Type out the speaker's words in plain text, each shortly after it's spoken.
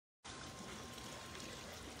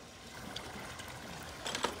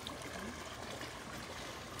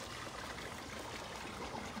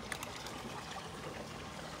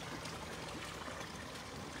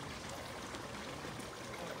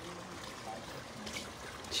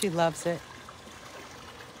She loves it.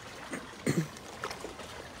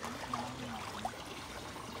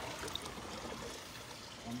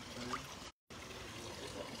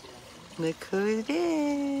 Look who it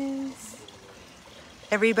is.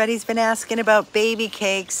 Everybody's been asking about baby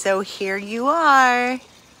cakes, so here you are.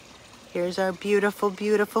 Here's our beautiful,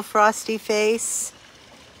 beautiful frosty face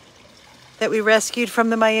that we rescued from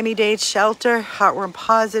the Miami-Dade shelter. Heartworm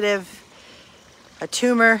positive, a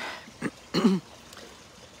tumor.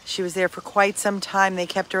 She was there for quite some time. They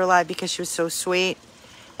kept her alive because she was so sweet,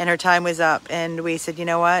 and her time was up. And we said, you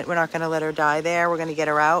know what? We're not going to let her die there. We're going to get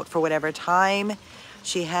her out for whatever time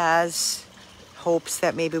she has. Hopes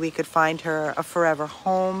that maybe we could find her a forever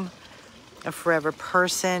home, a forever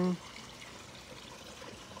person.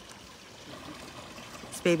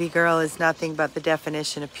 This baby girl is nothing but the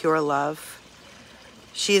definition of pure love.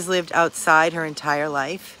 She has lived outside her entire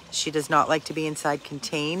life. She does not like to be inside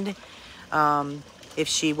contained. If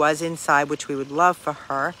she was inside, which we would love for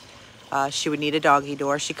her, she would need a doggy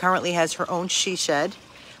door. She currently has her own she shed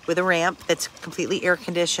with a ramp that's completely air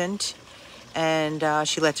conditioned. And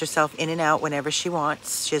she lets herself in and out whenever she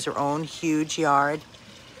wants. She has her own huge yard,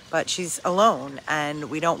 but she's alone, and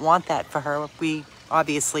we don't want that for her. We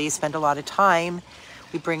obviously spend a lot of time.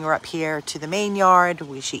 We bring her up here to the main yard.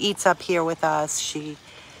 She eats up here with us. She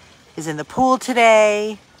is in the pool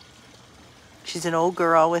today. She's an old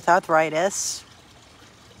girl with arthritis.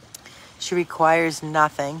 She requires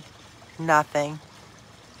nothing, nothing.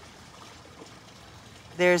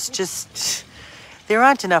 There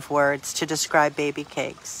aren't enough words to describe Baby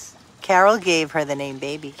Cakes. Carol gave her the name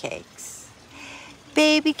Baby Cakes.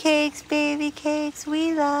 Baby Cakes,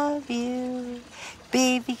 we love you.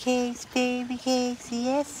 Baby Cakes,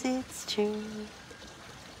 yes, it's true.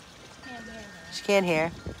 She can't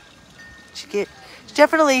hear. She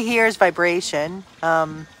definitely hears vibration.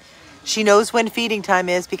 She knows when feeding time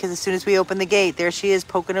is because as soon as we open the gate, there she is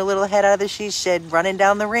poking her little head out of the she shed, running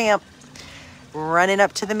down the ramp. Running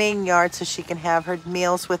up to the main yard so she can have her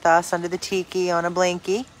meals with us under the tiki on a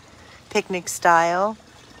blankie, picnic style.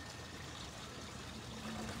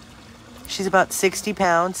 She's about 60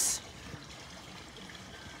 pounds.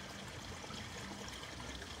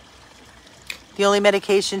 The only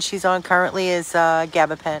medication she's on currently is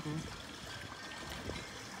gabapentin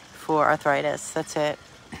for arthritis. That's it.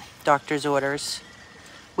 Doctor's orders.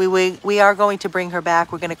 We are going to bring her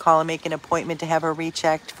back. We're going to call and make an appointment to have her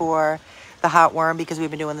rechecked for the heartworm because we've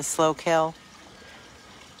been doing the slow kill.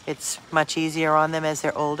 It's much easier on them as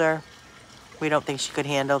they're older. We don't think she could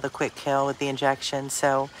handle the quick kill with the injection,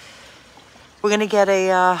 so we're going to get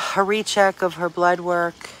a recheck of her blood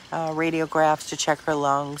work, radiographs to check her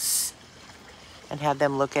lungs, and have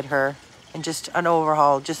them look at her, and just an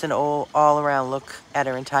overhaul, just an all-around look at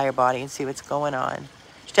her entire body and see what's going on.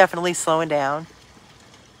 She's definitely slowing down.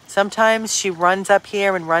 Sometimes she runs up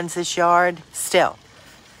here and runs this yard still.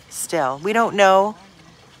 We don't know.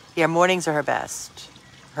 Yeah, mornings are her best.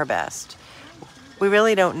 We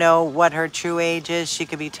really don't know what her true age is. She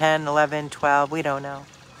could be 10, 11, 12. We don't know.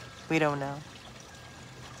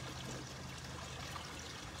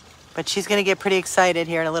 But she's going to get pretty excited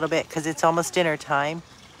here in a little bit because it's almost dinner time.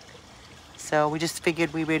 So we just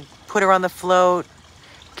figured we would put her on the float,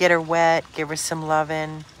 get her wet, give her some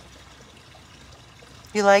loving.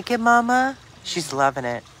 You like it, Mama? She's loving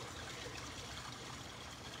it.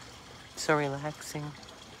 So relaxing.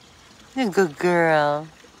 You're a good girl.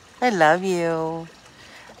 I love you.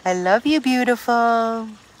 I love you, beautiful.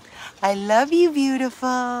 I love you,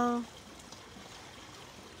 beautiful.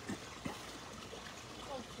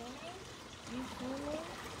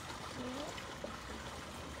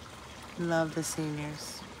 Love the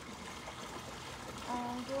seniors.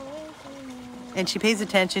 And she pays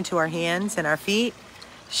attention to our hands and our feet.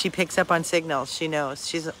 She picks up on signals. She knows.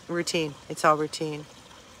 She's routine. It's all routine.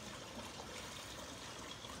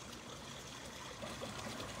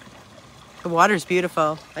 The water's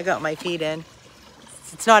beautiful. I got my feet in.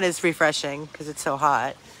 It's not as refreshing because it's so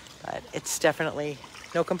hot, but it's definitely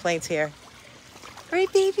no complaints here.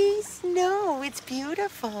 Right, babies? No, it's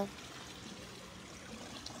beautiful.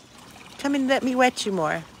 Come and let me wet you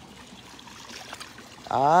more.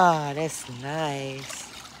 Oh, that's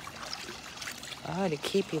nice. Oh, to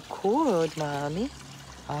keep you cool, Mommy.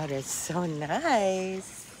 Oh, that's so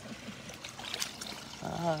nice.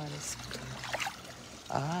 Oh, that's good.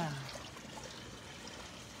 Ah.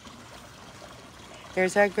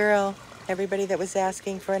 There's our girl. Everybody that was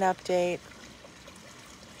asking for an update.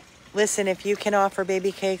 Listen, if you can offer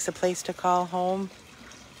Baby Cakes a place to call home,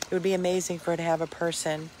 it would be amazing for her to have a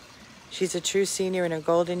person. She's a true senior in her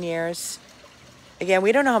golden years. Again,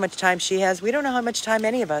 we don't know how much time she has. We don't know how much time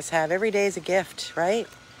any of us have. Every day is a gift, right?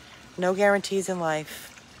 No guarantees in life.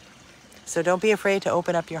 So don't be afraid to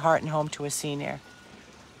open up your heart and home to a senior.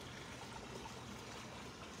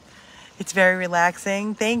 It's very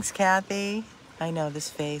relaxing. Thanks, Kathy. I know this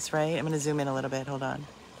face, right? I'm going to zoom in a little bit. Hold on.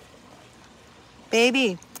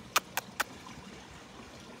 Baby.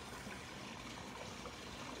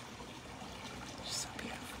 She's so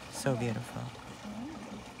beautiful. So beautiful.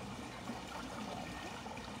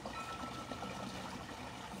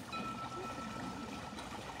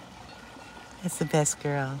 That's the best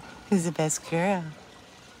girl. Who's the best girl?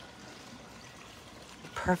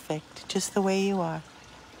 Perfect. Just the way you are.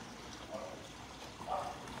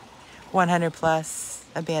 100 plus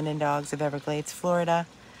abandoned dogs of Everglades, Florida,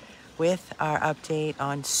 with our update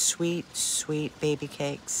on sweet, sweet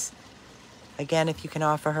Babycakes. Again, if you can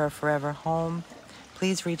offer her a forever home,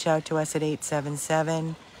 please reach out to us at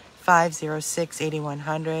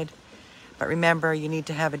 877-506-8100. But remember, you need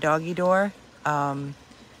to have a doggy door.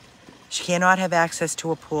 She cannot have access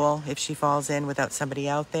to a pool if she falls in without somebody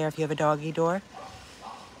out there if you have a doggy door.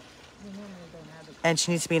 And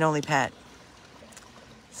she needs to be an only pet.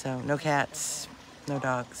 So no cats, no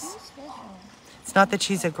dogs. It's not that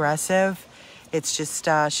she's aggressive. It's just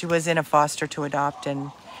she was in a foster to adopt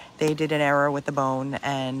and they did an error with the bone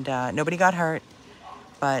and nobody got hurt.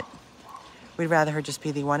 But we'd rather her just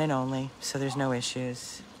be the one and only so there's no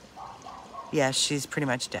issues. Yes, she's pretty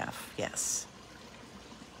much deaf, yes.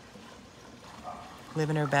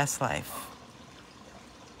 Living her best life.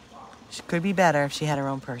 She could be better if she had her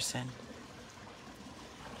own person.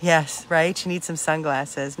 Yes, right? She needs some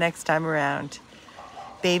sunglasses next time around.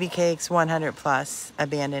 Babycakes, 100 plus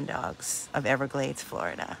abandoned dogs of Everglades,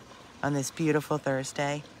 Florida on this beautiful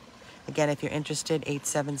Thursday. Again, if you're interested,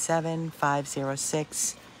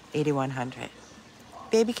 877-506-8100.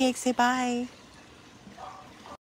 Babycakes, say bye.